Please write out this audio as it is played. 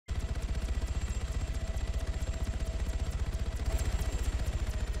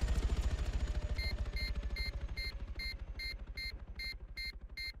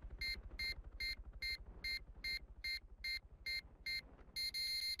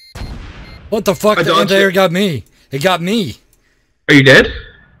What the fuck? The anti-air got me. It got me. Are you dead?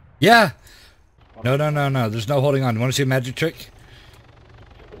 Yeah. No. There's no holding on. You want to see a magic trick?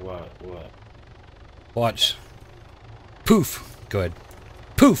 What? Watch. Poof. Go ahead.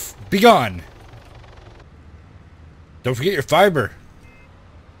 Poof. Be gone. Don't forget your fiber.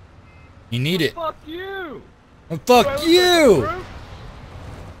 You need it. Fuck you! Oh, fuck you!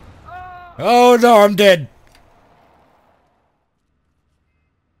 Oh no, I'm dead.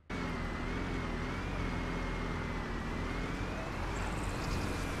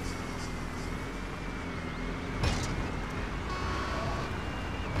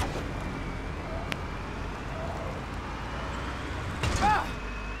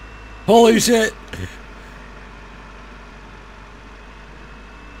 Holy shit!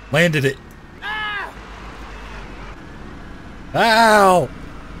 Landed it. Ow!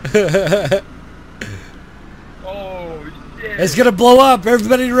 Oh shit! It's gonna blow up!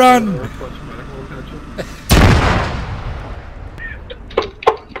 Everybody run!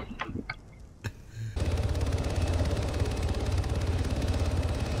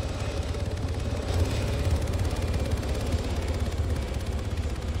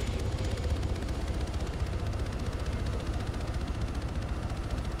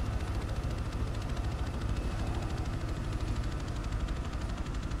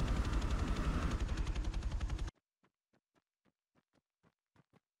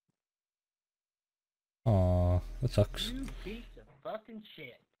 Aw, that sucks. You piece of fucking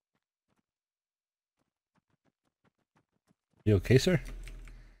shit. You okay, sir?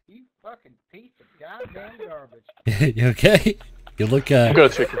 You fucking piece of goddamn garbage. You okay? You look I'm gonna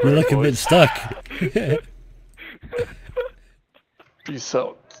check your you look a bit stuck. Peace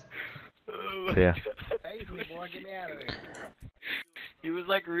out. Yeah. Hey, boy, get me out of there. He was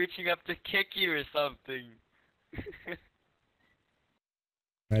like reaching up to kick you or something.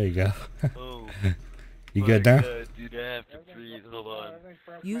 There you go. Oh. You good now? Dude, I have to breathe. Hold on.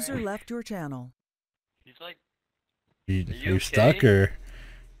 User left your channel. He's like, You're okay? stuck, or?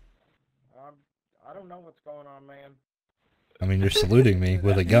 I don't know what's going on, man. I mean, you're saluting me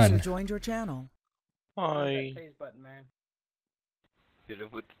with a User gun. joined your channel. Hi. Tase button, man. hit him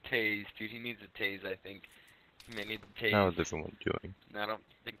with the tase. Dude, he needs a tase, I think. He may need the tase. How is everyone doing? I don't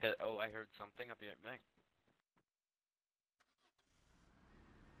think that. Oh, I heard something. I'll be right back.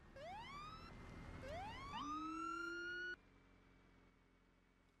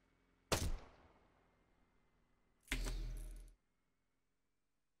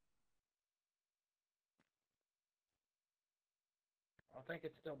 I think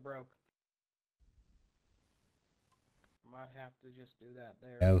it's still broke. Might have to just do that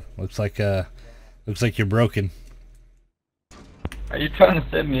there. Yeah, looks like you're broken. Are you trying to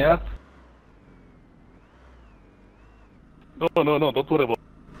set me up? No, don't worry about it.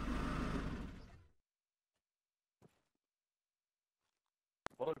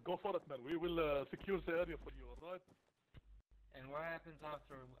 Alright, go for it, man. We will secure the area for you, alright? And what happens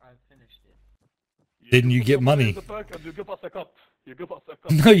after I've finished it? Didn't you get money? In the back and you give us a cut. You give us a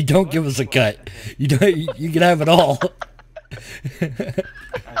cut. No, you don't give us a cut. You don't. You can have it all.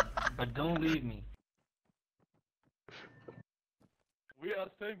 But don't leave me. We are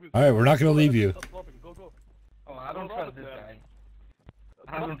staying with All right, we're not gonna leave you. Go, go. Oh, I don't trust this guy.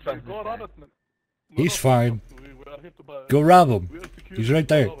 I don't trust this guy. He's fine. We are here to buy. Go rob him. He's right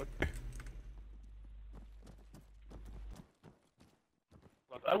there.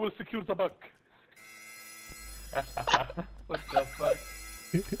 But I will secure the back. What the fuck?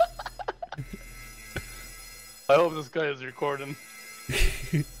 I hope this guy is recording.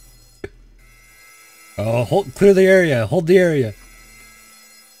 Oh, clear the area. Hold the area.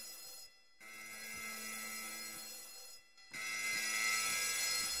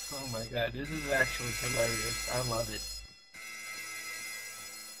 Oh my god, this is actually hilarious. I love it.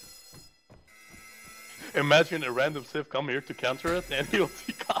 Imagine a random Civ come here to counter it and he'll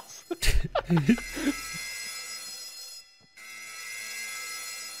see cost.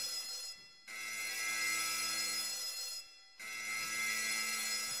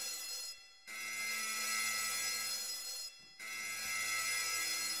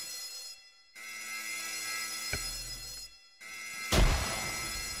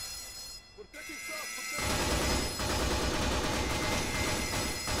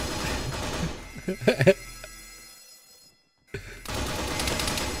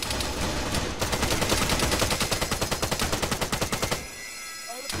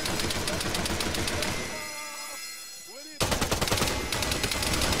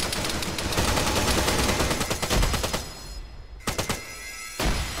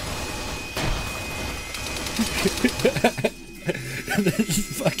 This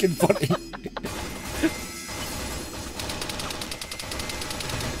is fucking funny.